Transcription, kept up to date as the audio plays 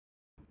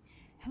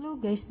Hello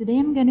guys, today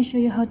I'm gonna show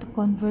you how to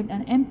convert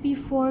an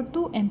MP4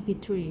 to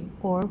MP3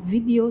 or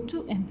video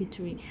to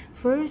MP3.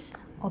 First,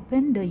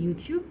 open the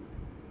YouTube.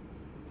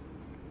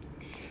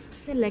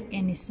 Select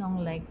any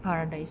song like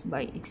Paradise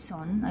by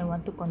Ixon. I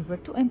want to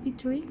convert to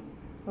MP3.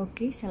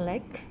 Okay,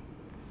 select.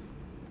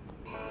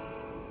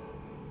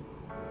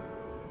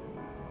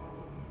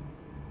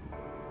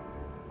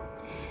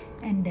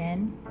 And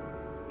then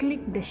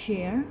click the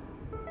share.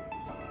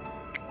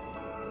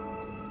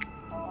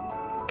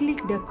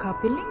 Click the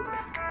copy link.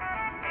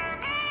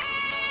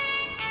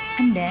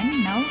 And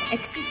then now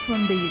exit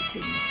from the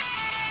YouTube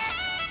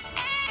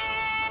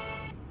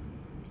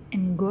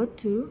and go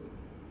to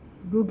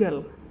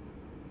Google.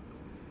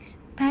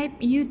 Type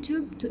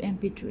YouTube to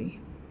MP3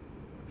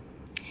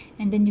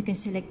 and then you can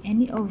select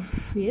any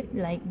of it,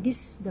 like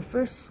this, the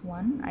first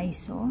one I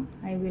saw.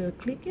 I will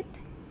click it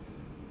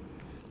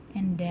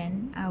and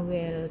then I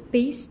will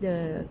paste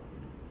the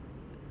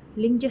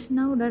link just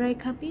now that I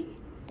copy.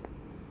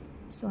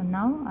 So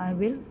now I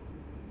will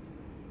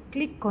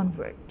click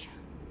convert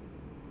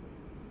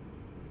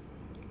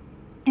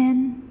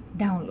and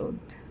download.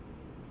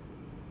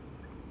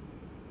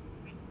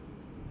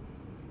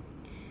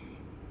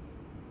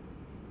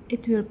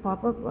 It will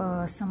pop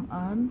up some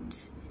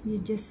ads, you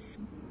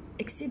just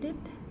exit it.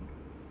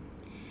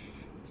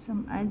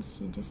 Some ads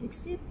you just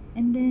exit,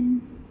 and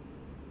then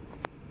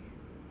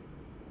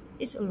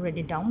it's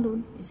already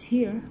downloaded. It's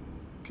here.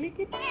 Click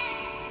it.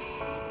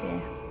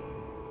 There.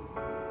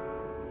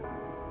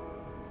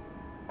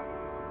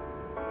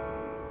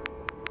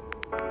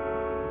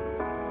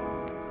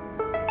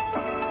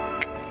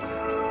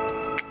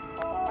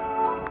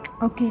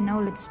 Okay, now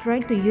let's try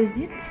to use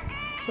it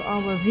to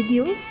our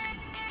videos.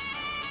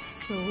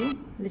 So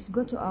let's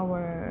go to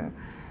our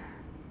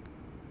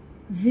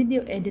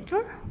video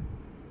editor,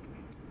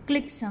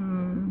 click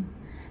some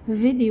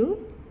video,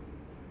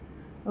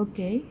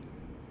 okay,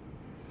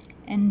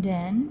 and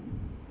then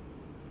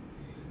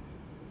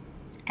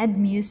add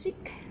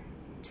music.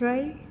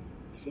 Try,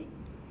 see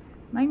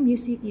my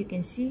music, you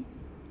can see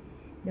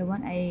the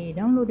one I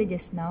downloaded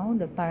just now,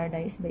 the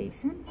Paradise by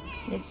Ixon.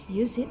 Let's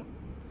use it.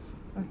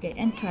 Okay,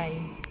 and try.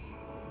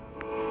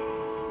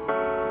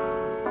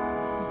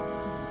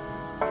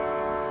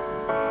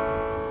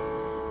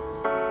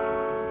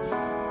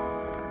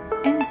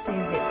 And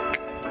save it.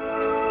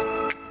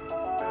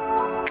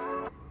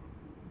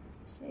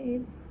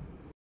 Save.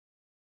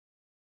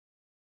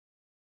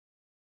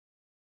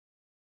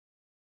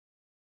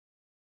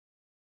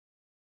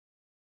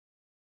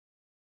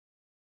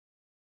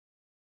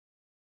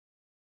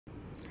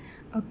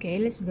 Okay,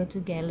 let's go to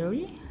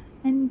gallery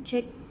and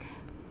check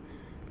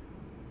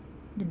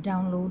the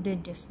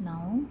downloaded just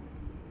now.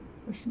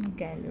 Where's my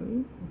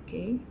gallery?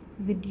 Okay,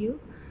 video.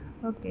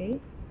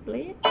 Okay,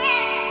 play it.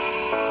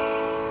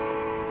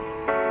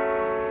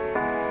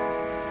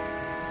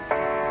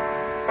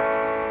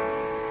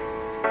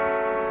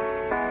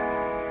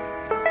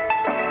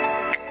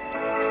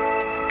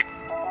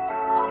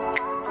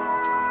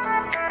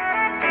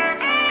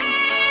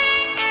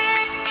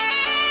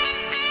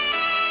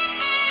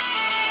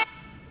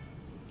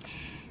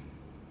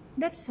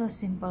 That's so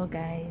simple,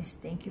 guys.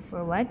 Thank you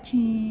for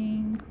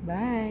watching.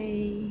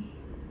 Bye.